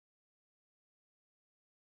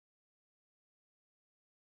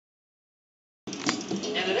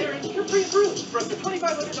free rooms for up to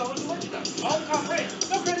 $2,500 in merchandise. All top rated.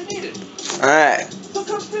 No credit needed. Alright.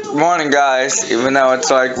 Good morning, guys. Even though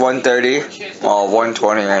it's like 1:30, well,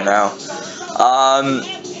 1:20 right now.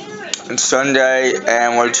 It's Sunday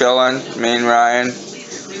and we're chilling. Me and Ryan.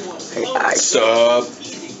 Hey, what's up?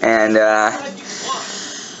 And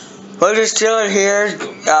we're just chilling here.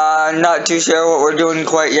 Not too sure what we're doing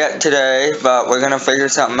quite yet today, but we're gonna figure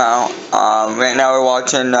something out. Right now we're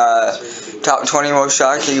watching top 20 most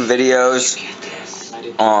shocking videos.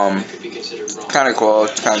 Kind of cool.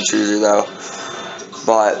 It's kind of cheesy though.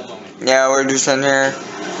 But yeah, we're just in here.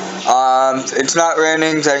 It's not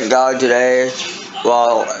raining, thank God, today.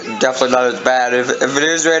 Well, definitely not as bad. If it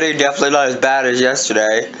is raining, definitely not as bad as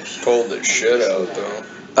yesterday. Cold as shit out though.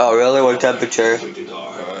 Oh really? What temperature? I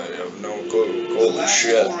have no clue. Cold as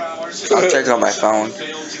shit. I'll check on my phone.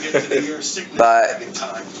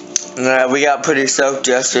 But we got pretty soaked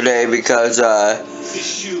yesterday because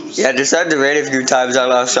it decided to rain a few times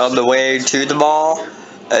on us on the way to the mall,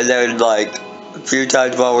 and then like a few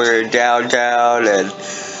times while we were downtown, and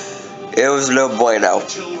it was no bueno.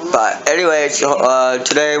 But anyways,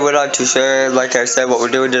 today we're not too sure, like I said, what we're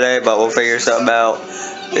doing today, but we'll figure something out.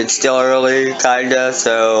 It's still early, kinda,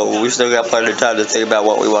 so we still got plenty of time to think about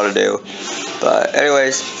what we want to do. But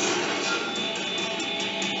anyways,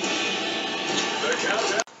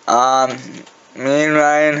 me and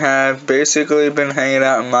Ryan have basically been hanging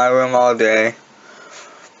out in my room all day.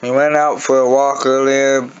 We went out for a walk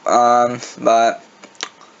earlier, but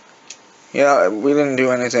yeah, we didn't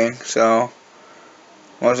do anything, so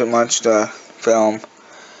wasn't much to film.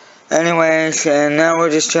 Anyways, and now we're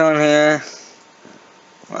just chilling here.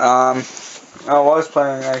 I was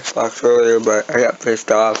playing Xbox earlier, but I got pissed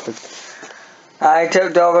off. I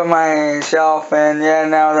tipped over my shelf, and yeah,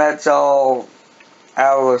 now that's all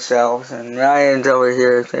out of the shelves. And Ryan's over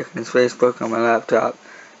here checking his Facebook on my laptop.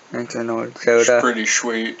 Thanks, I know it's soda. It's pretty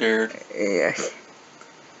sweet, dude. Yes.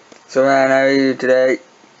 So Ryan, how are you today?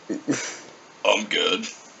 I'm good.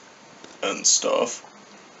 And stuff.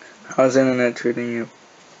 How's the internet treating you?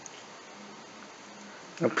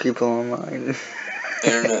 The people online.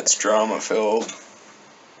 Internet's drama filled.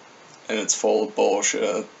 And it's full of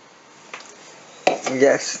bullshit.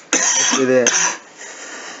 Yes, it is.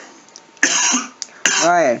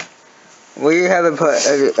 Ryan, I haven't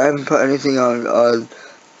put anything on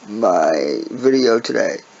my video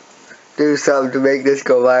today. Do something to make this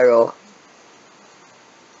go viral.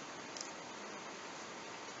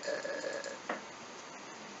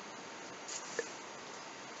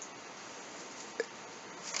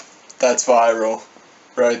 That's viral.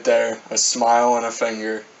 Right there. A smile and a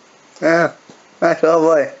finger. Yeah, that's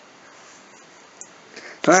lovely.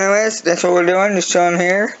 Anyways, that's what we're doing, just chilling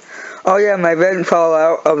here. Oh yeah, my bed fell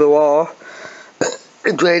out of the wall.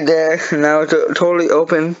 It's right there, now it's totally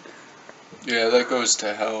open. Yeah, that goes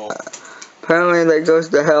to hell. Apparently that goes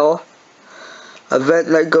to hell. A vent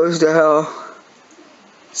that goes to hell.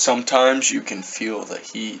 Sometimes you can feel the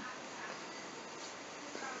heat.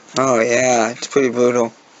 Oh yeah, it's pretty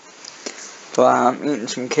brutal. But I'm eating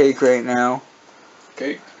some cake right now.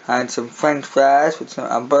 Cake? I had some French fries with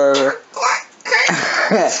a burger.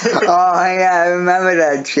 Oh yeah, I remember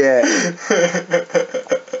that shit.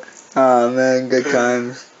 Oh man, good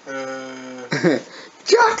times.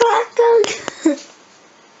 Chocolate cake.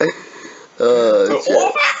 Oh shit.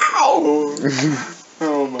 Wow!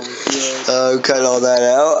 Oh my god. Oh, cut all that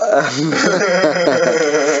out.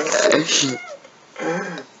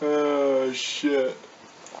 Oh shit.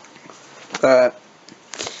 But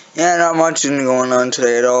yeah, not much going on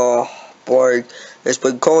today at all. Boring. It's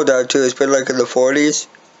been cold out too. It's been like in the 40s,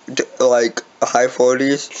 like high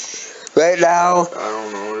 40s. Right now. I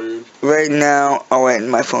don't know, dude. Right now. Oh wait,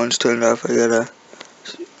 my phone's turned off. I gotta.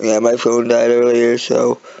 Yeah, my phone died earlier,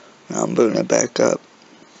 so now I'm bringing it back up.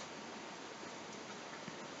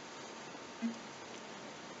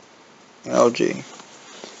 LG.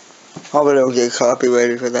 Hope I don't get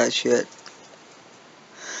copyrighted for that shit.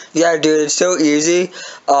 Yeah, dude, it's so easy.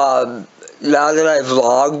 Now that I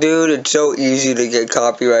vlog, dude, it's so easy to get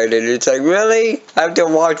copyrighted. It's like, really? I have to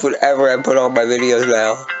watch whatever I put on my videos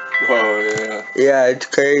now. Oh, yeah. Yeah, it's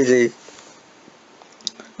crazy.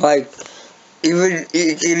 Like,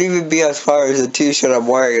 it can even be as far as the t-shirt I'm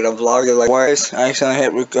wearing and I'm vlogging like this. I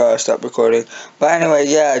accidentally hit stop recording. But anyway,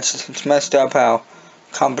 yeah, it's messed up how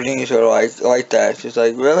companies are like that. It's just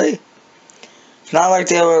like, really? It's not like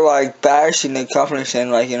they were like bashing the company saying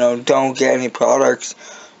like, you know, don't get any products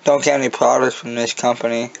from this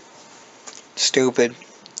company. Stupid.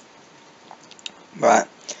 But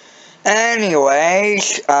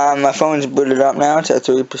anyways, my phone's booted up now. It's at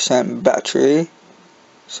 3% battery.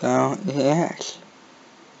 So yes.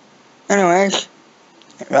 Anyways,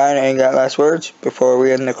 Ryan, any got last words before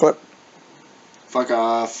we end the clip? Fuck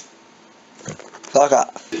off. Fuck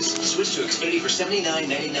off. Switch to Xfinity for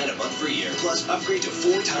 $79.99 a month for a year, plus upgrade to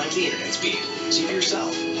 4 times the internet speed. See for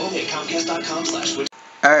yourself. Only at Comcast.com/switch.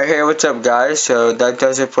 Alright, hey, what's up, guys? So that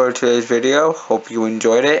does it for today's video. Hope you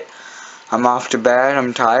enjoyed it. I'm off to bed.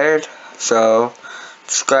 I'm tired. So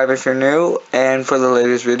subscribe if you're new. And for the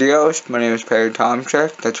latest videos, my name is Perry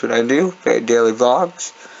Tomczyk. That's what I do. Daily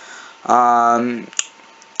vlogs. I'm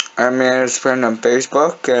Managed Friend on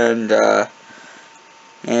Facebook,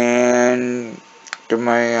 and give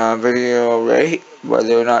my video a rate,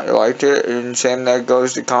 whether or not you liked it, and same that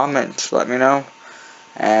goes to comments. Let me know.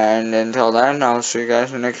 And until then, I'll see you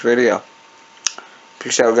guys in the next video.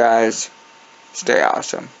 Peace out, guys. Stay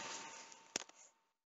awesome.